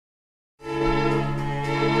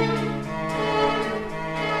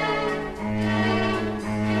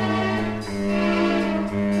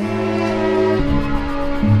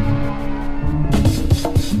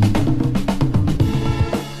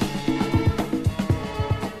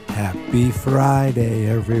Happy Friday,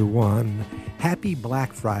 everyone. Happy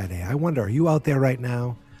Black Friday. I wonder, are you out there right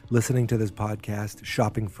now listening to this podcast,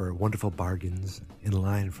 shopping for wonderful bargains, in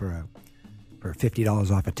line for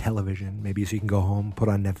 $50 off a television, maybe so you can go home, put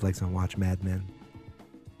on Netflix and watch Mad Men?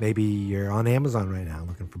 Maybe you're on Amazon right now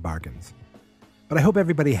looking for bargains. But I hope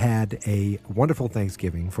everybody had a wonderful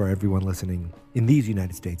Thanksgiving for everyone listening in these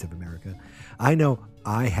United States of America. I know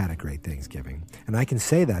I had a great Thanksgiving, and I can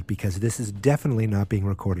say that because this is definitely not being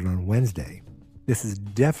recorded on Wednesday. This is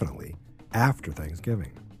definitely after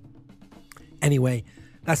Thanksgiving. Anyway,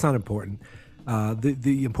 that's not important.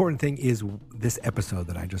 The important thing is this episode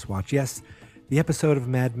that I just watched. Yes, the episode of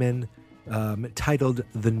Mad Men titled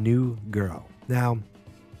The New Girl. Now,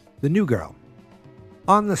 The New Girl,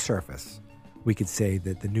 on the surface, we could say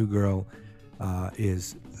that the new girl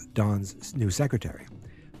is Dawn's new secretary.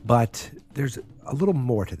 But there's a little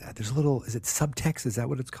more to that. There's a little, is it subtext? Is that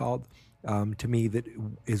what it's called? To me, that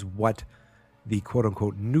is what the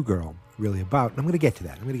quote-unquote new girl really about. And I'm going to get to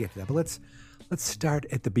that. But let's start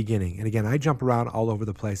at the beginning. And again, I jump around all over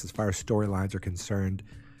the place as far as storylines are concerned.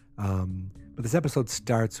 But this episode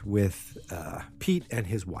starts with Pete and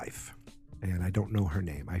his wife. And I don't know her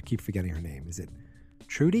name. I keep forgetting her name. Is it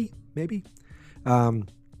Trudy, maybe?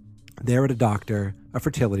 They're at a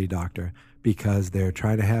fertility doctor, because they're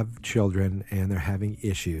trying to have children and they're having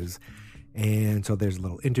issues. And so there's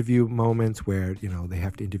little interview moments where, they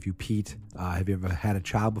have to interview Pete. Have you ever had a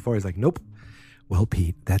child before? He's like, nope. Well,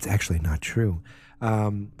 Pete, that's actually not true.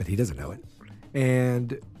 But he doesn't know it.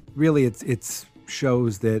 And really it's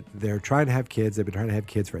shows that they're trying to have kids. They've been trying to have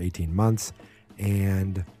kids for 18 months.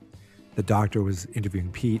 And the doctor was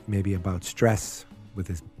interviewing Pete maybe about stress with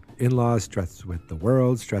his in-laws, stress with the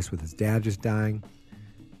world, stress with his dad just dying.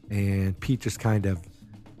 And Pete just kind of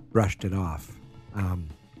brushed it off.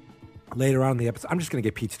 Later on in the episode, I'm just going to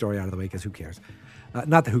get Pete's story out of the way because who cares?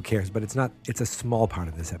 Not that who cares, but it's a small part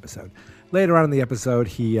of this episode. Later on in the episode,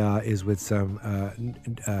 he is with some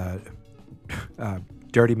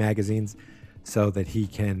dirty magazines so that he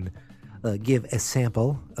can give a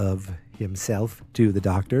sample of himself to the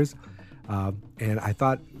doctors. And I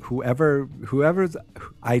thought whoever's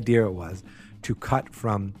idea it was to cut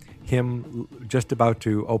from him just about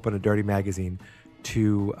to open a dirty magazine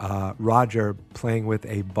to Roger playing with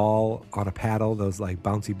a ball on a paddle, those like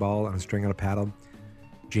bouncy ball on a string on a paddle.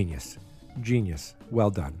 Genius.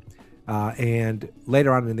 Well done. And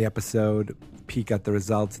later on in the episode, Pete got the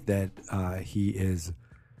results that he is,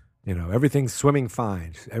 everything's swimming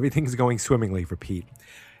fine. Everything's going swimmingly for Pete.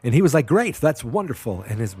 And he was like, great, that's wonderful.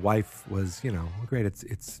 And his wife was, great,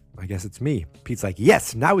 it's I guess it's me. Pete's like,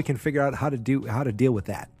 yes, now we can figure out how to deal with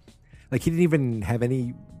that. Like, he didn't even have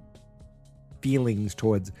any feelings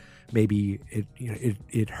towards maybe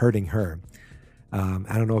it hurting her.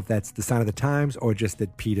 I don't know if that's the sign of the times or just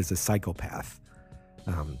that Pete is a psychopath.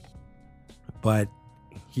 But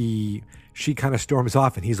she kind of storms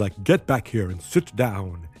off and he's like, get back here and sit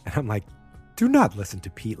down. And I'm like, do not listen to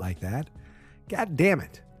Pete like that. God damn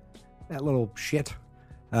it. That little shit.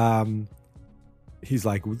 He's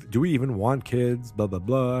like, do we even want kids? Blah, blah,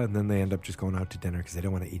 blah. And then they end up just going out to dinner because they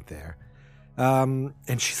don't want to eat there. And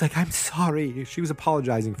she's like, I'm sorry. She was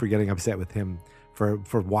apologizing for getting upset with him for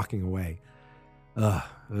walking away.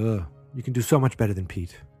 You can do so much better than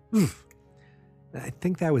Pete. I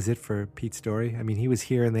think that was it for Pete's story. I mean, he was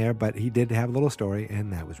here and there, but he did have a little story,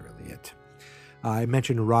 and that was really it. I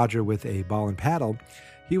mentioned Roger with a ball and paddle.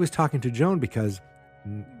 He was talking to Joan because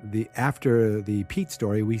after the Pete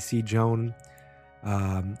story, we see Joan,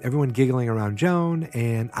 everyone giggling around Joan,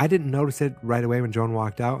 and I didn't notice it right away when Joan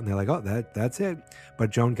walked out, and they're like, oh, that's it. But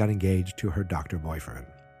Joan got engaged to her doctor boyfriend.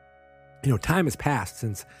 Time has passed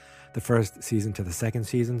since the first season to the second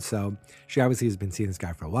season, so she obviously has been seeing this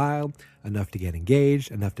guy for a while, enough to get engaged,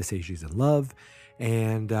 enough to say she's in love,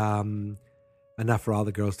 and enough for all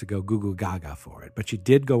the girls to go goo gaga for it. But she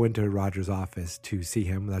did go into Roger's office to see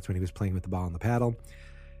him. That's when he was playing with the ball and the paddle.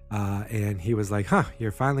 And he was like,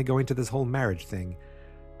 you're finally going to this whole marriage thing.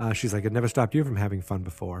 She's like, it never stopped you from having fun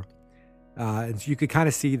before. And you could kind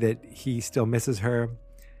of see that he still misses her.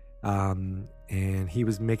 And he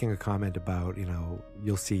was making a comment about,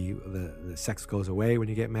 you'll see the sex goes away when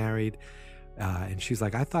you get married. And she's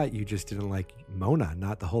like, I thought you just didn't like Mona,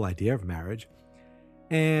 not the whole idea of marriage.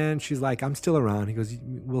 And she's like, I'm still around. He goes,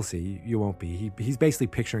 we'll see. You won't be. He's basically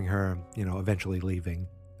picturing her, eventually leaving.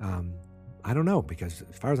 I don't know, because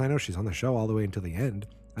as far as I know, she's on the show all the way until the end.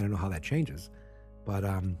 I don't know how that changes. But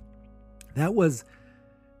that was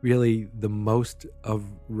really the most of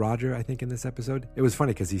Roger, I think, in this episode. It was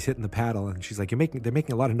funny because he's hitting the paddle and she's like, they're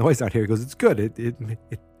making a lot of noise out here. He goes, it's good.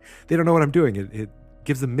 They don't know what I'm doing. It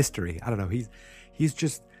gives them mystery. I don't know. He's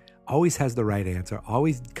just always has the right answer,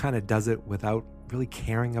 always kind of does it without really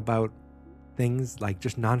caring about things, like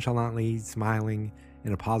just nonchalantly smiling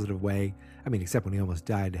in a positive way. I mean, except when he almost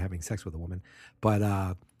died having sex with a woman.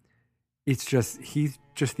 But he's just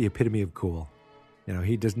the epitome of cool.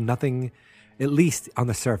 He does nothing, at least on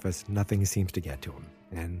the surface, nothing seems to get to him.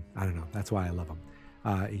 And I don't know, that's why I love him.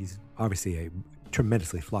 He's obviously a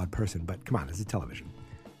tremendously flawed person, but come on, it's a television.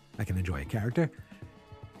 I can enjoy a character.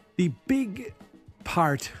 The big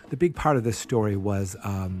part of this story was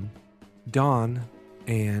Dawn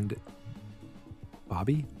and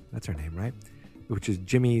Bobby, that's her name, right? Which is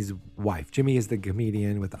Jimmy's wife. Jimmy is the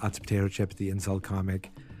comedian with the Utz Potato Chips, the insult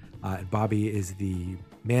comic. And Bobby is the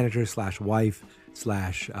manager / wife /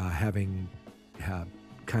 having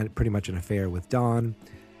kind of pretty much an affair with Dawn.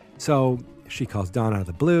 So she calls Dawn out of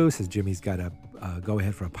the blue, says Jimmy's got to go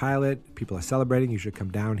ahead for a pilot. People are celebrating. You should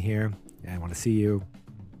come down here. I want to see you.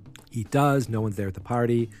 He does. No one's there at the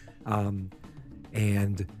party. There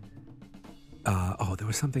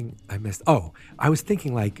was something I missed. Oh, I was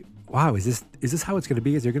thinking like, wow, is this how it's going to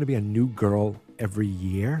be? Is there going to be a new girl every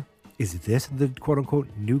year? Is this the quote-unquote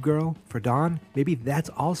new girl for Dawn? Maybe that's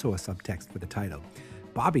also a subtext for the title.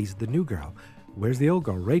 Bobby's the new girl. Where's the old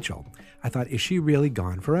girl, Rachel? I thought, is she really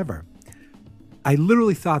gone forever? I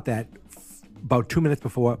literally thought that about 2 minutes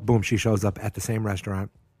before, boom, she shows up at the same restaurant.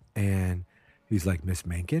 And he's like, Miss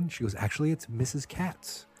Menken? She goes, actually, it's Mrs.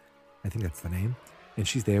 Katz. I think that's the name. And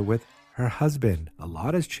she's there with her husband. A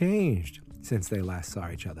lot has changed since they last saw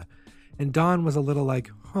each other. And Dawn was a little like,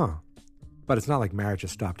 huh. But it's not like marriage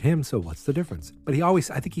has stopped him, so what's the difference? But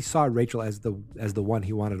I think he saw Rachel as the one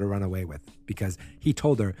he wanted to run away with, because he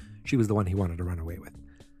told her she was the one he wanted to run away with.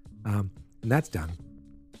 And that's done.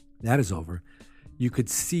 That is over. You could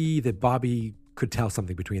see that Bobby could tell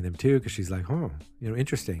something between them too, because she's like,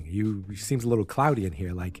 interesting. You seems a little cloudy in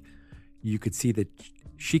here. Like, you could see that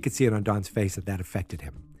she could see it on Dawn's face that affected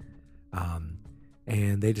him.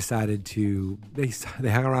 And they decided they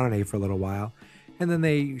hung around on A for a little while. And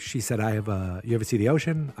then she said, you ever see the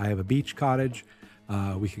ocean? I have a beach cottage.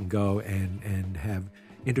 We can go and have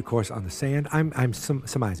intercourse on the sand. I'm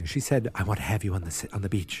surmising. She said, I want to have you on the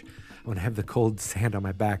beach. I want to have the cold sand on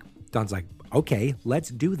my back. Dawn's like, okay, let's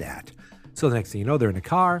do that. So the next thing you know, they're in a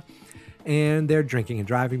car and they're drinking and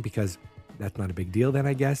driving, because that's not a big deal then,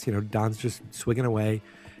 I guess. Dawn's just swigging away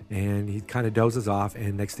and he kind of dozes off.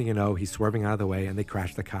 And next thing you know, he's swerving out of the way and they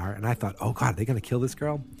crash the car. And I thought, oh God, are they going to kill this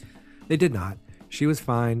girl? They did not. She was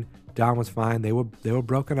fine. Dawn was fine. They were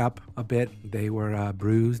broken up a bit. They were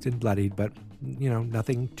bruised and bloodied, but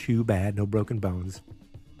nothing too bad. No broken bones.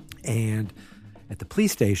 And at the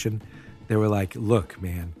police station, they were like, "Look,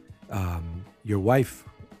 man, your wife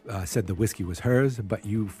said the whiskey was hers, but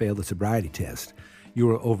you failed the sobriety test. You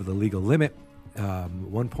were over the legal limit,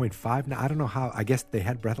 1.5." Now I don't know how. I guess they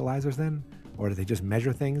had breathalyzers then, or did they just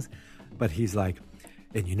measure things? But he's like,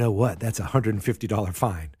 "And you know what? That's $150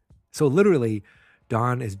 fine." So literally,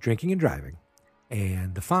 Dawn is drinking and driving,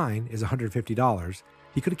 and the fine is $150.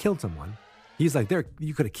 He could have killed someone. He's like, there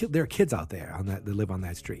are kids out there that live on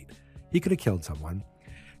that street. He could have killed someone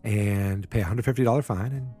and pay $150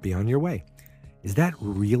 fine and be on your way. Is that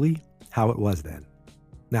really how it was then?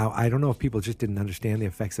 Now, I don't know if people just didn't understand the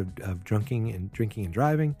effects of drinking and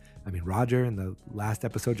driving. I mean, Roger in the last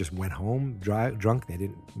episode just went home drunk. They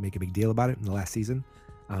didn't make a big deal about it in the last season.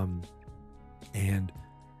 And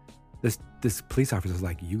this police officer is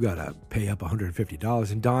like, you gotta pay up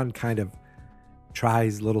 $150. And Dawn kind of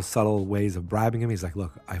tries little subtle ways of bribing him. He's like,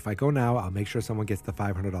 look, if I go now, I'll make sure someone gets the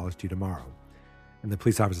 $500 to you tomorrow. And the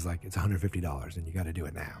police officer's like, it's $150 and you got to do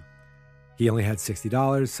it now. He only had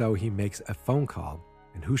 $60, so he makes a phone call.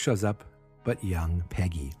 And who shows up but young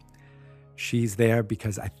Peggy? She's there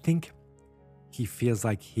because I think he feels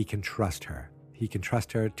like he can trust her. He can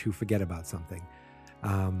trust her to forget about something,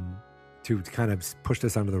 to kind of push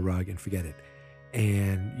this under the rug and forget it.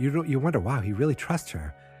 And you wonder, wow, he really trusts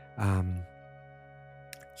her.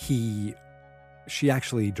 She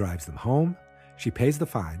actually drives them home. She pays the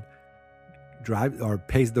fine,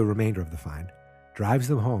 pays the remainder of the fine, drives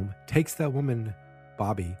them home, takes that woman,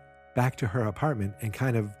 Bobby, back to her apartment and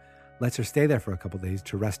kind of lets her stay there for a couple of days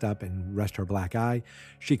to rest up and rest her black eye.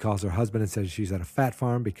 She calls her husband and says she's at a fat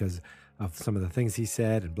farm because of some of the things he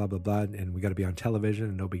said and blah, blah, blah. And we got to be on television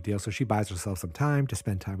and no big deal. So she buys herself some time to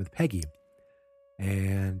spend time with Peggy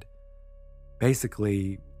and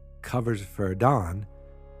basically covers for Dawn.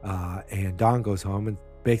 And Dawn goes home and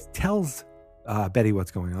tells Betty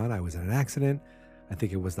what's going on. I was in an accident. I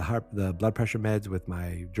think it was the blood pressure meds with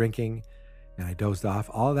my drinking, and I dozed off.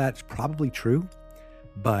 All of that's probably true,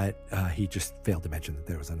 but he just failed to mention that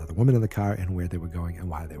there was another woman in the car and where they were going and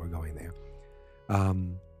why they were going there.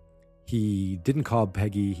 He didn't call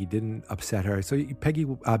Peggy. He didn't upset her. So Betty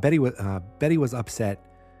was upset,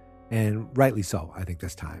 and rightly so. I think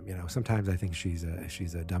this time, sometimes I think she's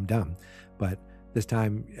a dum-dum, but this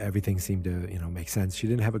time everything seemed to make sense. She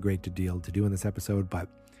didn't have a great deal to do in this episode, but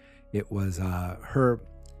it was her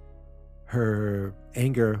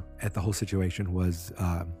anger at the whole situation was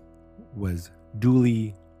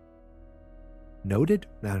duly noted.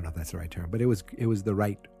 I don't know if that's the right term, but it was the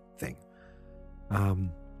right thing.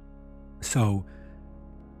 So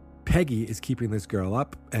Peggy is keeping this girl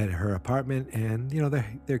up at her apartment, and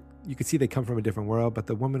they're you could see they come from a different world. But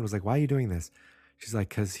the woman was like, "Why are you doing this?" She's like,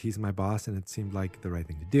 "Because he's my boss, and it seemed like the right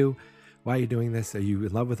thing to do." "Why are you doing this? Are you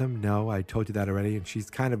in love with him?" "No, I told you that already." And she's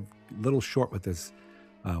kind of a little short with this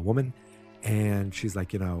woman, and she's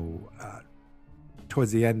like,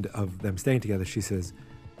 towards the end of them staying together, she says,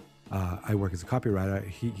 "I work as a copywriter.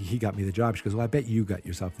 He got me the job." She goes, "Well, I bet you got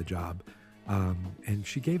yourself the job." And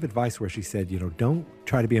she gave advice where she said, "Don't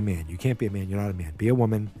try to be a man. You can't be a man. You're not a man. Be a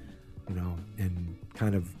woman, and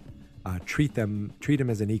kind of treat him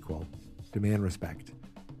as an equal. Demand respect,"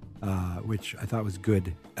 which I thought was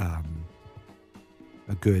good,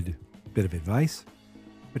 a good bit of advice.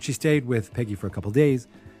 But she stayed with Peggy for a couple days.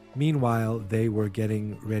 Meanwhile, they were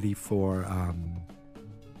getting ready for,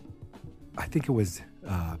 I think it was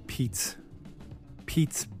Pete's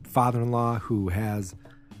father-in-law, who has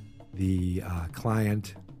the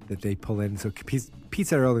client that they pull in. So Pete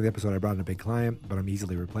said earlier in the episode, "I brought in a big client, but I'm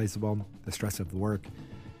easily replaceable." The stress of the work.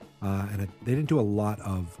 And they didn't do a lot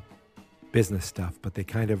of business stuff, but they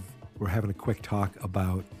kind of were having a quick talk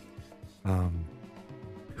about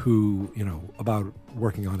about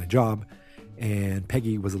working on a job. And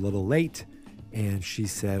Peggy was a little late, and she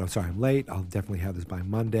said, "Oh, sorry, I'm late. I'll definitely have this by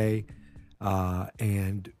Monday."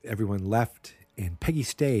 And everyone left, and Peggy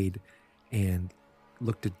stayed and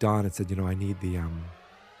looked at Don and said, "I need the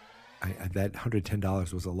that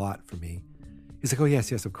 $110 was a lot for me." He's like, "Oh,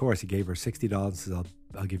 yes, of course." He gave her $60 and says,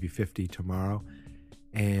 I'll give you $50 tomorrow.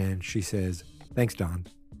 And she says, "Thanks, Don,"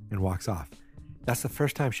 and walks off. That's the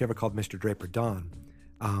first time she ever called Mr. Draper Don.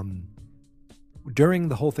 During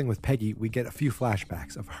the whole thing with Peggy, we get a few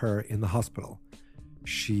flashbacks of her in the hospital.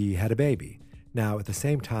 She had a baby. Now, at the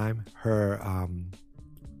same time, her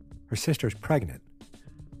sister's pregnant.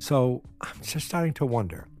 So I'm just starting to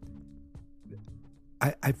wonder.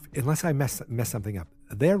 Unless I mess something up,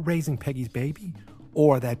 they're raising Peggy's baby,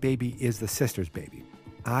 or that baby is the sister's baby.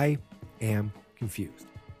 I am confused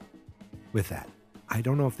with that. I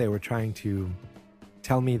don't know if they were trying to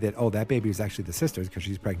tell me that, that baby was actually the sister's because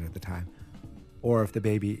she's pregnant at the time, or if the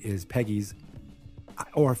baby is Peggy's,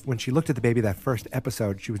 or if when she looked at the baby that first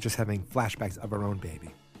episode, she was just having flashbacks of her own baby.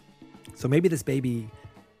 So maybe this baby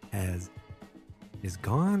is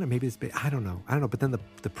gone, or maybe this baby, I don't know. But then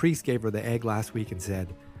the priest gave her the egg last week and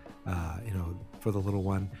said, for the little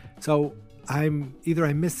one. So I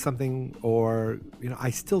missed something, or, I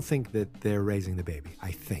still think that they're raising the baby.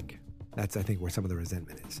 I think that's where some of the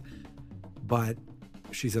resentment is. But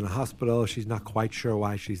she's in a hospital. She's not quite sure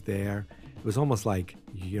why she's there. It was almost like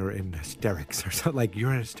you're in hysterics or something. Like,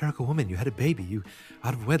 you're an hysterical woman. You had a baby. You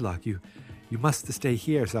out of wedlock. You must stay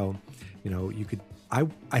here. So, you could.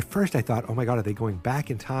 At first I thought, oh my God, are they going back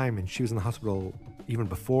in time? And she was in the hospital even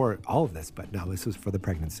before all of this. But no, this was for the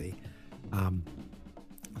pregnancy.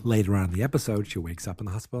 Later on in the episode, she wakes up in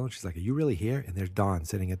the hospital and she's like, "Are you really here?" And there's Dawn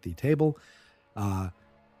sitting at the table.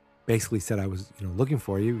 Basically said, "I was, looking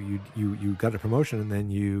for you. You got a promotion and then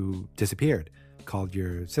you disappeared. Called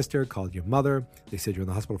your sister, called your mother. They said you're in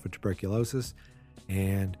the hospital for tuberculosis."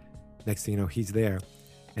 And next thing you know, he's there.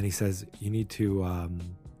 And he says, "You need to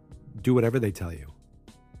do whatever they tell you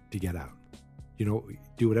to get out.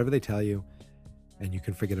 Do whatever they tell you, and you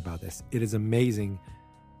can forget about this." It is amazing.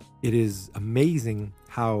 It is amazing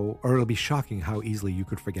it'll be shocking how easily you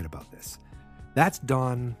could forget about this. That's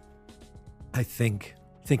Dawn, I think,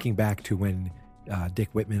 thinking back to when Dick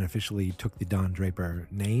Whitman officially took the Don Draper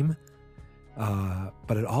name.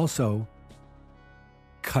 But it also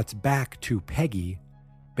cuts back to Peggy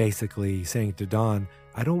basically saying to Don,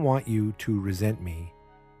 "I don't want you to resent me.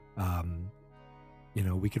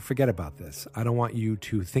 We could forget about this. I don't want you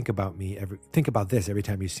to think about this every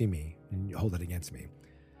time you see me and you hold it against me."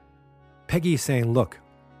 Peggy is saying, "Look,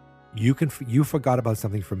 you forgot about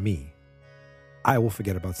something for me. I will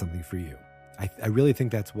forget about something for you." I really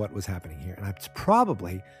think that's what was happening here. And it's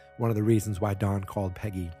probably one of the reasons why Don called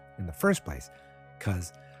Peggy in the first place.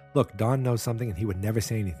 Because, look, Don knows something and he would never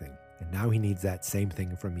say anything. And now he needs that same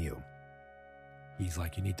thing from you. He's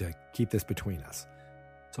like, "You need to keep this between us."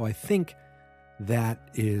 So I think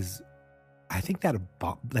that is I think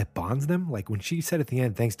that bonds them. Like when she said at the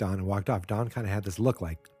end, "Thanks, Don," and walked off, Don kind of had this look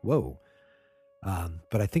like, whoa.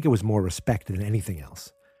 But I think it was more respect than anything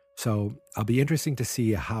else. So I'll be interesting to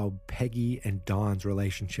see how Peggy and Don's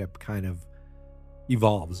relationship kind of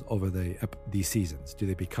evolves over these seasons. Do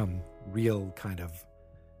they become real kind of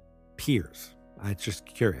peers? I'm just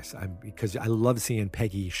curious because I love seeing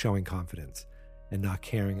Peggy showing confidence and not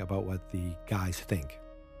caring about what the guys think.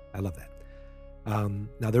 I love that.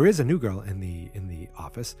 Now there is a new girl in the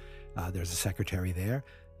office. There's a secretary there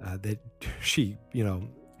that she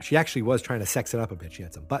actually was trying to sex it up a bit. She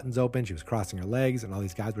had some buttons open. She was crossing her legs, and all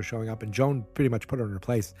these guys were showing up. And Joan pretty much put her in her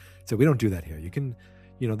place. Said, "We don't do that here. You can,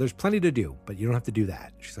 there's plenty to do, but you don't have to do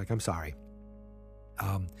that." She's like, "I'm sorry."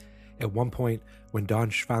 At one point, when Don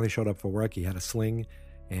finally showed up for work, he had a sling,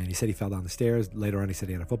 and he said he fell down the stairs. Later on, he said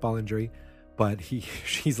he had a football injury. But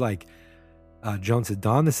she's like, Joan said,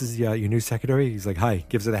 "Don, this is your new secretary." He's like, "Hi,"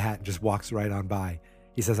 gives her the hat and just walks right on by.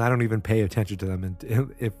 He says, "I don't even pay attention to them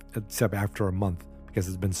except after a month because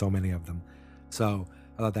there's been so many of them." So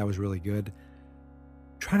I thought that was really good.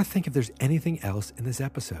 Trying to think if there's anything else in this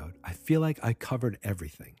episode. I feel like I covered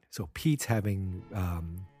everything. So Pete's having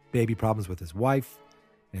baby problems with his wife,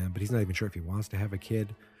 but he's not even sure if he wants to have a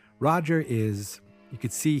kid. Roger you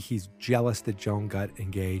could see he's jealous that Joan got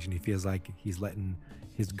engaged, and he feels like he's letting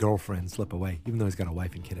his girlfriend slip away, even though he's got a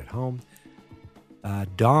wife and kid at home.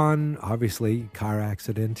 Don, obviously, car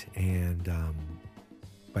accident,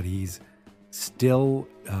 but he's still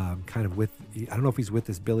kind of I don't know if he's with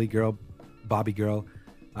this Bobby girl,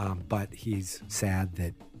 but he's sad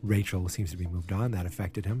that Rachel seems to be moved on. That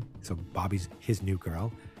affected him. So Bobby's his new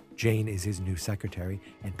girl. Jane is his new secretary,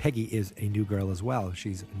 and Peggy is a new girl as well.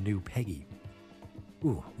 She's a new Peggy.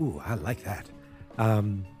 Ooh, I like that.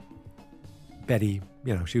 Betty,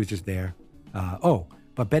 she was just there.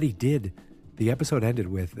 But Betty the episode ended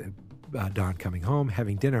with Don coming home,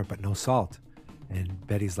 having dinner, but no salt. And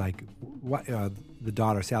Betty's like, "What?" The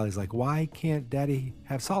daughter, Sally's like, "Why can't Daddy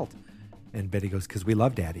have salt?" And Betty goes, "Because we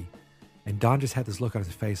love Daddy." And Don just had this look on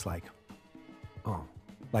his face like, oh,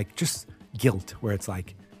 like just guilt, where it's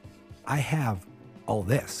like, I have all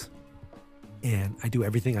this, and I do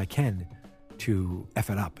everything I can to F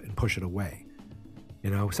it up and push it away.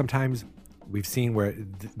 Sometimes we've seen where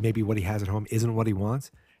maybe what he has at home isn't what he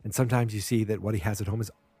wants, and sometimes you see that what he has at home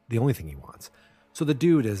is the only thing he wants. So the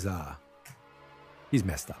dude is, he's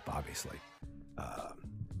messed up, obviously.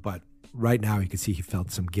 But right now you can see he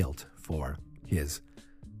felt some guilt for his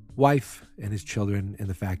wife and his children, and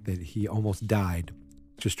the fact that he almost died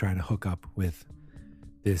just trying to hook up with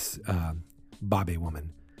this Bobby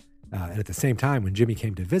woman. And at the same time, when Jimmy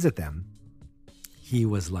came to visit them, he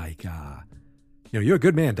was like, "You're a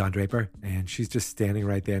good man, Don Draper." And she's just standing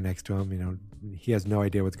right there next to him. He has no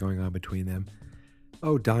idea what's going on between them.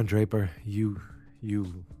 "Oh, Don Draper, you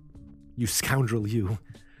scoundrel, you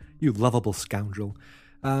lovable scoundrel."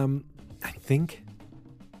 I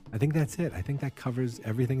think that's it. I think that covers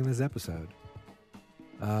everything in this episode.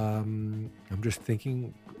 I'm just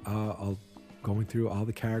thinking, going through all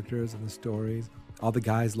the characters and the stories. All the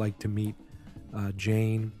guys like to meet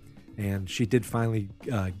Jane, and she did finally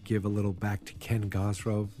give a little back to Ken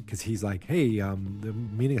Gosgrove, because he's like, "Hey, they're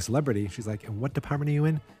meeting a celebrity." She's like, "And what department are you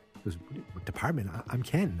in?" He goes, "What department? I'm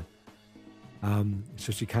Ken."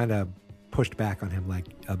 So she kind of pushed back on him, like,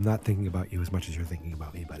 "I'm not thinking about you as much as you're thinking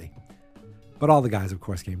about me, buddy." But all the guys, of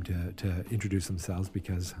course, came to introduce themselves,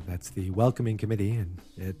 because that's the welcoming committee, and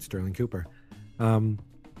it's Sterling Cooper.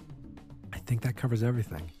 I think that covers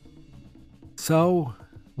everything. So,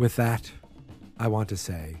 with that, I want to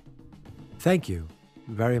say thank you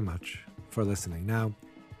very much for listening. Now,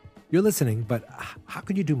 you're listening, but how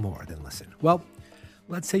can you do more than listen? Well,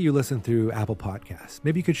 let's say you listen through Apple Podcasts.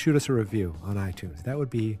 Maybe you could shoot us a review on iTunes. That would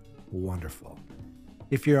be wonderful.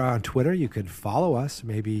 If you're on Twitter, you could follow us,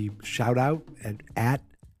 maybe shout out at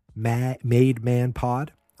MadeManPod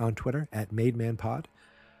on Twitter, at MadeManPod.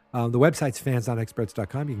 The website's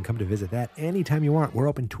fansnotexperts.com. You can come to visit that anytime you want. We're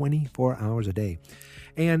open 24 hours a day.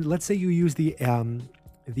 And let's say you use the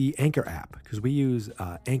Anchor app, because we use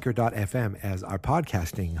Anchor.fm as our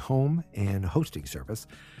podcasting home and hosting service.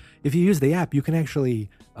 If you use the app, you can actually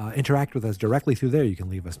interact with us directly through there. You can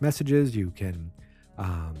leave us messages. You can,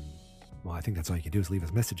 I think that's all you can do is leave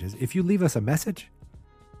us messages. If you leave us a message,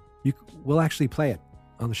 we'll actually play it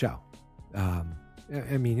on the show.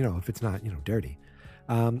 If it's not, dirty.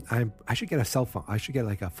 I should get a cell phone. I should get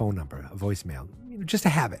like a phone number, a voicemail, just to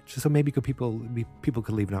have it, just so maybe people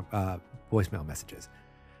could leave voicemail messages.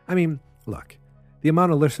 Look, the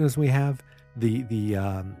amount of listeners we have, the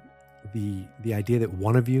idea that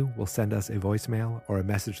one of you will send us a voicemail or a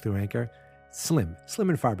message through Anchor, slim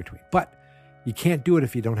and far between. But You can't do it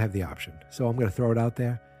if you don't have the option. So I'm going to throw it out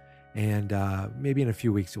there, and maybe in a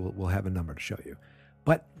few weeks we'll have a number to show you.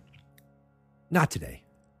 But not today.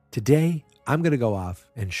 Today, I'm going to go off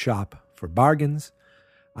and shop for bargains.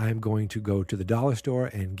 I'm going to go to the dollar store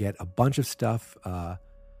and get a bunch of stuff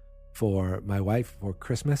for my wife for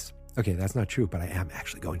Christmas. Okay, that's not true, but I am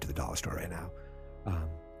actually going to the dollar store right now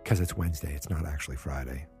because it's Wednesday. It's not actually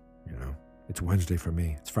Friday. You know, it's Wednesday for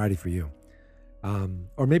me. It's Friday for you.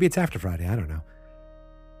 Or maybe it's after Friday. I don't know.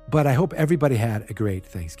 But I hope everybody had a great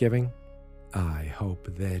Thanksgiving. I hope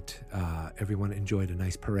that everyone enjoyed a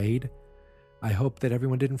nice parade. I hope that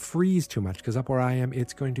everyone didn't freeze too much, because up where I am,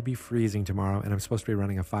 it's going to be freezing tomorrow, and I'm supposed to be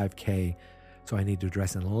running a 5K, so I need to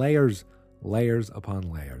dress in layers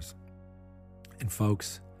upon layers. And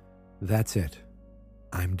folks, that's it.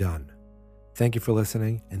 I'm done. Thank you for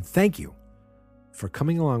listening, and thank you for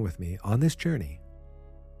coming along with me on this journey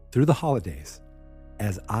through the holidays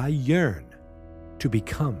as I yearn to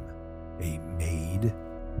become a made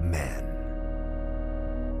man.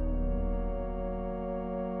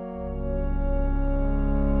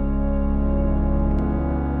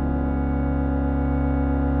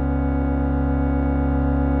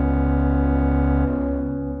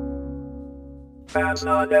 Fans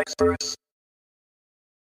not experts.